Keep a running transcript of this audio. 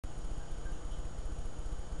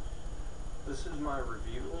This is my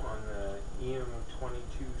review on the eheim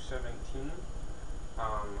 2217.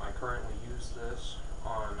 I currently use this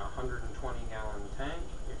on a 120-gallon tank.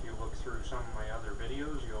 If you look through some of my other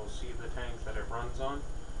videos, you'll see the tank that it runs on.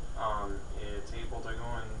 It's able to go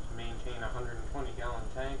and maintain a 120-gallon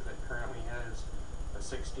tank that currently has a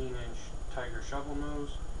 16-inch Tiger shovel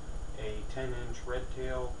nose, a 10-inch red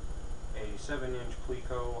tail, a 7-inch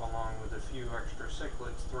pleco, along with a few extra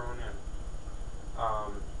cichlids thrown in.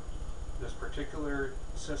 This particular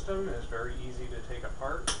system is very easy to take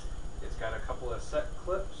apart. It's got a couple of set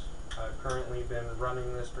clips. I've currently been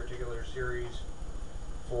running this particular series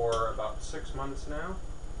for about 6 months now.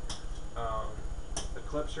 The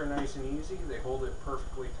clips are nice and easy. They hold it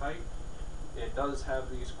perfectly tight. It does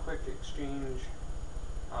have these quick exchange,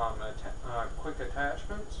 quick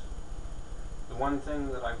attachments. The one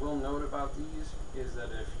thing that I will note about these is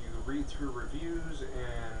that if you read through reviews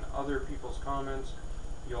and other people's comments,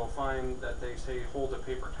 you'll find that they say hold a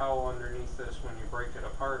paper towel underneath this when you break it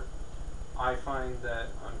apart. I find that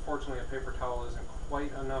unfortunately a paper towel isn't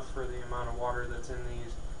quite enough for the amount of water that's in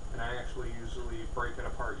these, and I actually usually break it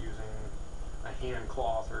apart using a hand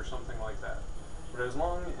cloth or something like that. But as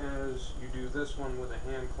long as you do this one with a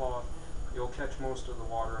hand cloth, you'll catch most of the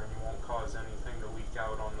water and you won't cause anything to leak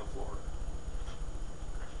out on the floor.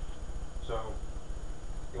 So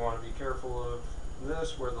you want to be careful of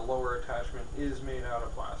this, where the lower attachment is made out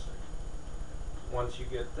of plastic. Once you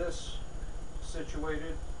get this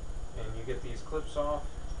situated and you get these clips off,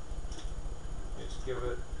 just give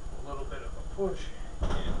it a little bit of a push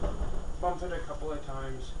and bump it a couple of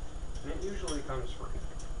times, and it usually comes free.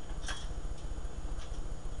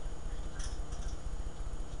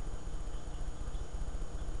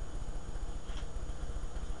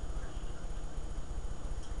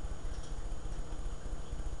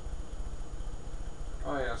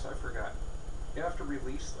 Oh yes, I forgot. You have to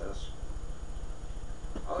release this.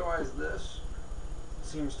 Otherwise this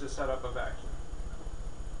seems to set up a vacuum.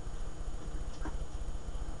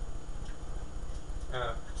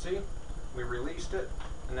 See? We released it,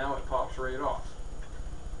 and now it pops right off.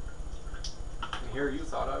 And here you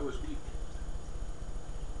thought I was weak.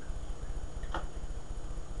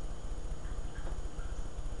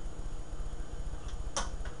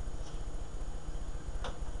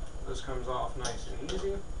 This comes off nice and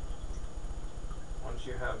easy. Once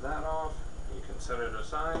you have that off, you can set it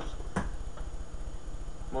aside.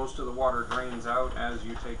 Most of the water drains out as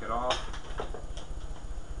you take it off.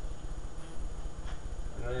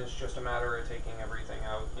 And then it's just a matter of taking everything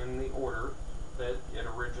out in the order that it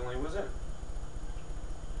originally was in.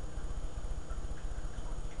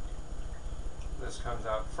 This comes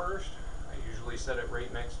out first. I usually set it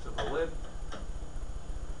right next to the lid.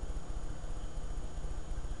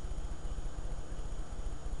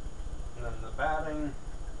 And then the batting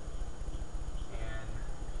and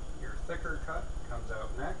your thicker cut comes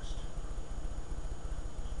out next.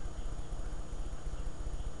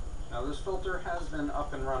 Now this filter has been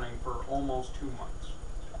up and running for almost 2 months.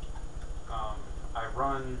 I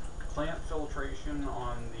run plant filtration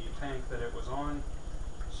on the tank that it was on,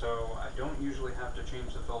 so I don't usually have to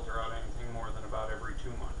change the filter out anything more than about every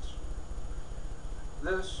 2 months.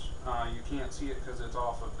 This, you can't see it because it's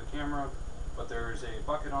off of the camera, but there's a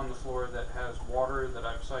bucket on the floor that has water that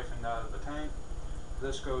I've siphoned out of the tank.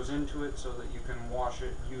 This goes into it so that you can wash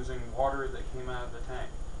it using water that came out of the tank.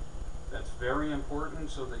 That's very important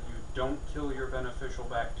so that you don't kill your beneficial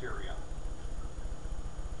bacteria.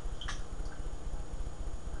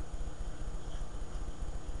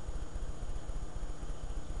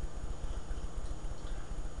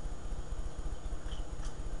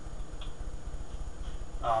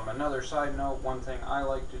 Another side note, one thing I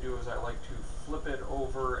like to do is I like to flip it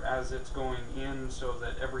over as it's going in so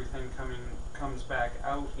that everything comes back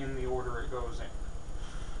out in the order it goes in.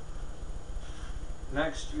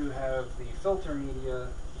 Next you have the filter media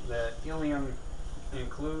that eheim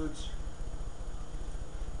includes.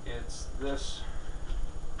 It's this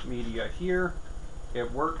media here.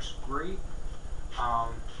 It works great.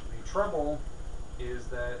 The trouble is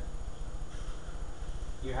that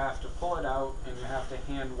you have to pull it out and you have to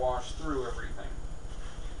hand wash through everything.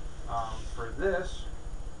 For this,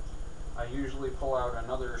 I usually pull out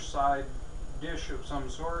another side dish of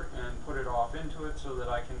some sort and put it off into it so that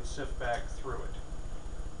I can sift back through it.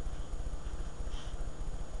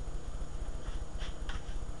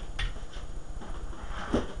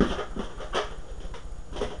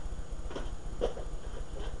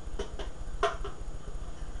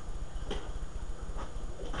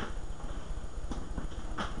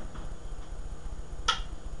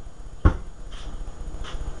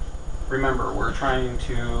 Remember, we're trying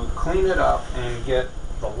to clean it up and get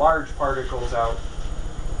the large particles out,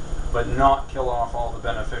 but not kill off all the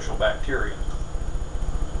beneficial bacteria.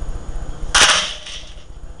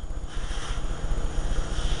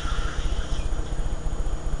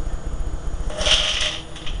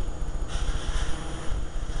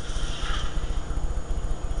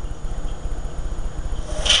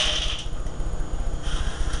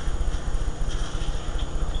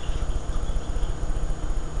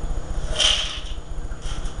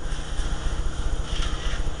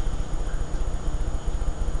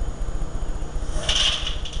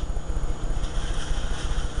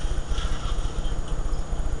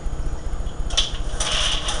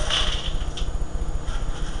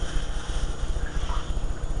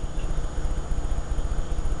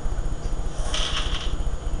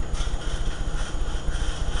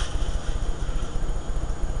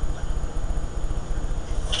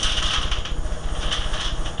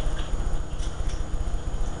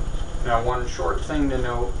 Now, one short thing to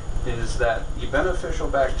note is that the beneficial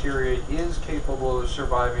bacteria is capable of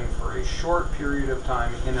surviving for a short period of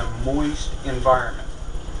time in a moist environment,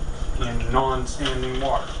 in non-standing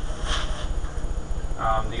water.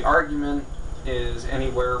 The argument is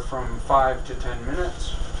anywhere from 5 to 10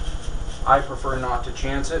 minutes. I prefer not to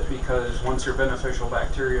chance it because once your beneficial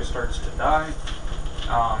bacteria starts to die,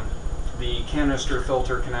 the canister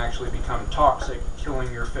filter can actually become toxic,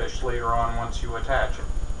 killing your fish later on once you attach it.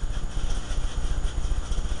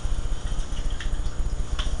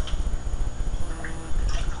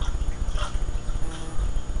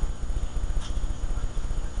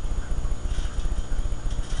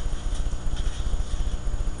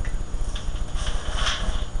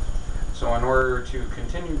 So in order to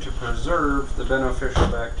continue to preserve the beneficial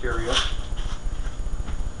bacteria,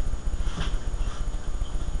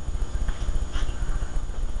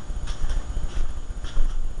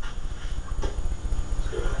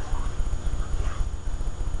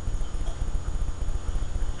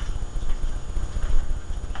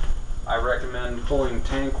 I recommend pulling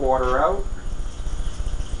tank water out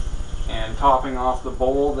and topping off the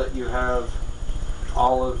bowl that you have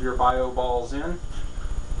all of your bio balls in.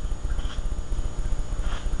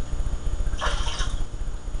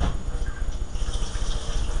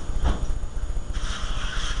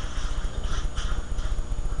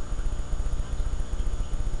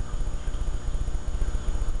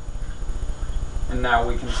 And now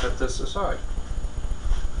we can set this aside.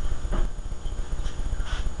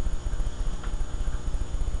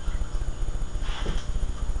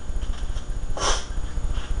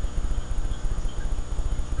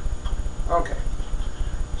 Okay,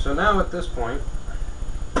 so now at this point,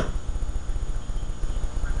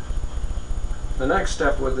 the next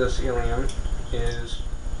step with this eheim is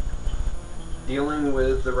dealing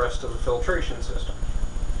with the rest of the filtration system.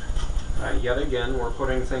 Yet again, we're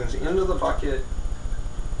putting things into the bucket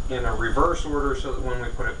in a reverse order so that when we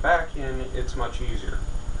put it back in, it's much easier.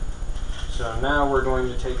 So now we're going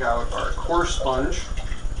to take out our coarse sponge,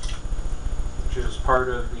 which is part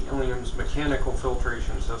of the eheim's mechanical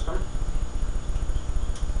filtration system.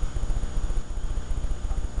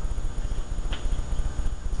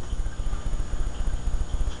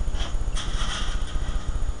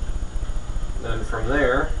 Then from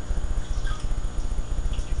there,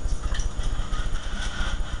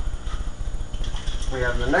 we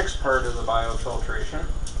have the next part of the biofiltration,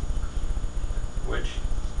 which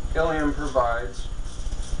eheim provides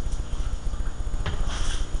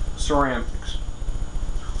ceramics.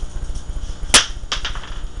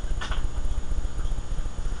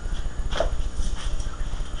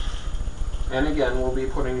 And again, we'll be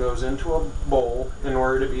putting those into a bowl in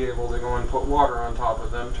order to be able to go and put water on top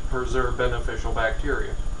of them to preserve beneficial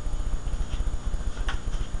bacteria.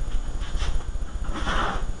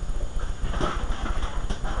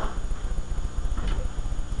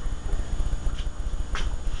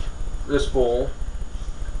 This bowl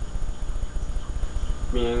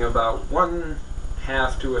being about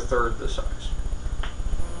 1/2 to 1/3 the size.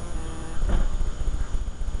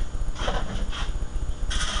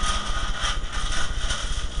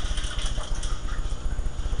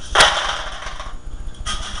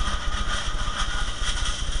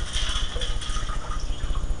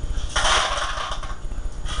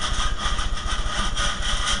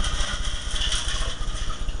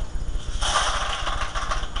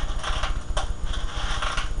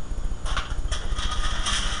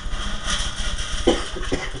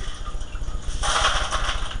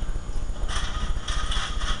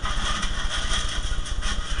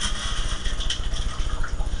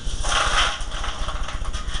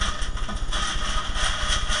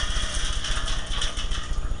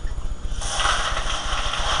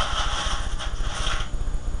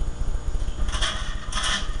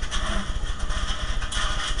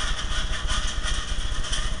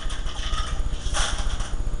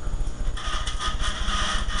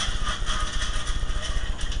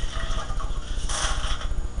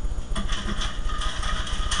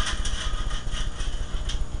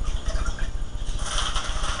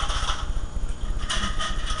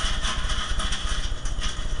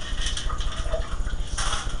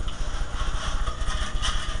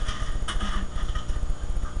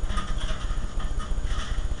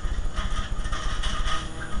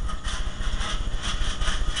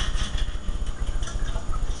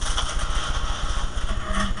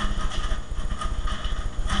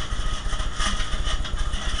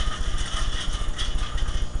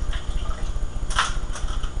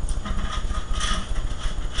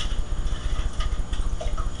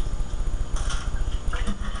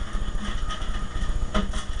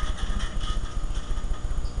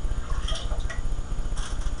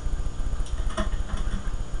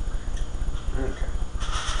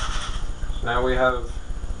 Now we have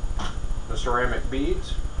the ceramic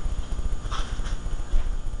beads.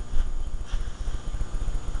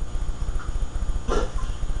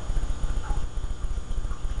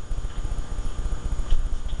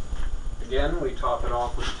 Again, we top it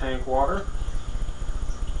off with tank water.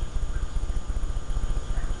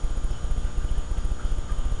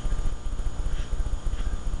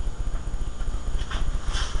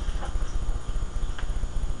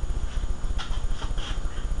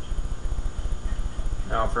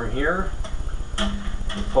 Now from here,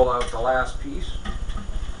 we pull out the last piece.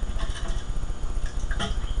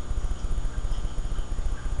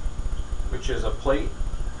 Which is a plate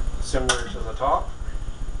similar to the top.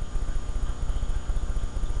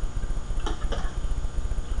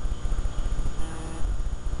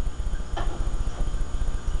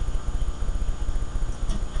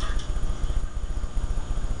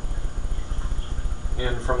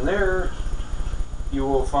 And from there, you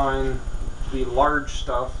will find the large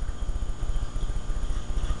stuff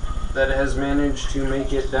that has managed to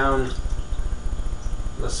make it down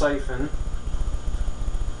the siphon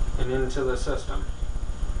and into the system.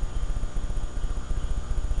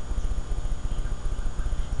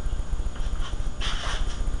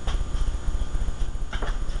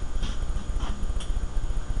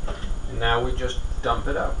 And now we just dump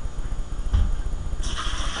it out.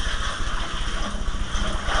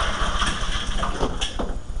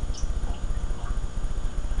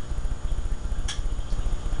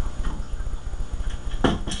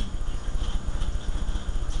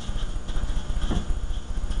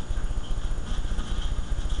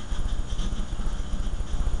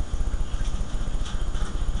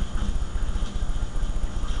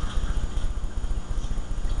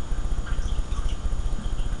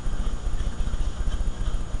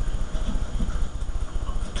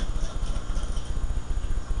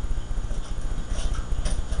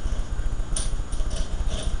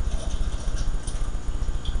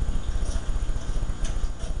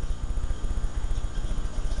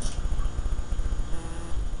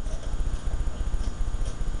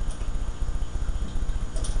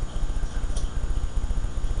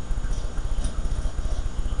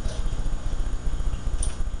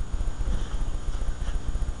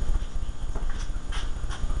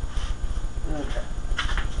 Okay.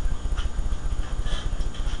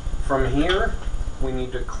 From here, we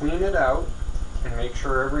need to clean it out and make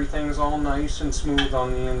sure everything's all nice and smooth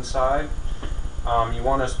on the inside. You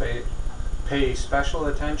want to pay special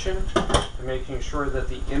attention to making sure that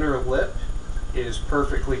the inner lip is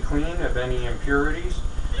perfectly clean of any impurities.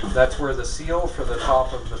 That's where the seal for the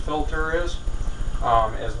top of the filter is.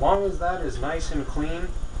 As long as that is nice and clean,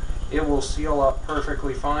 it will seal up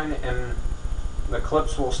perfectly fine and the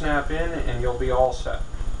clips will snap in and you'll be all set.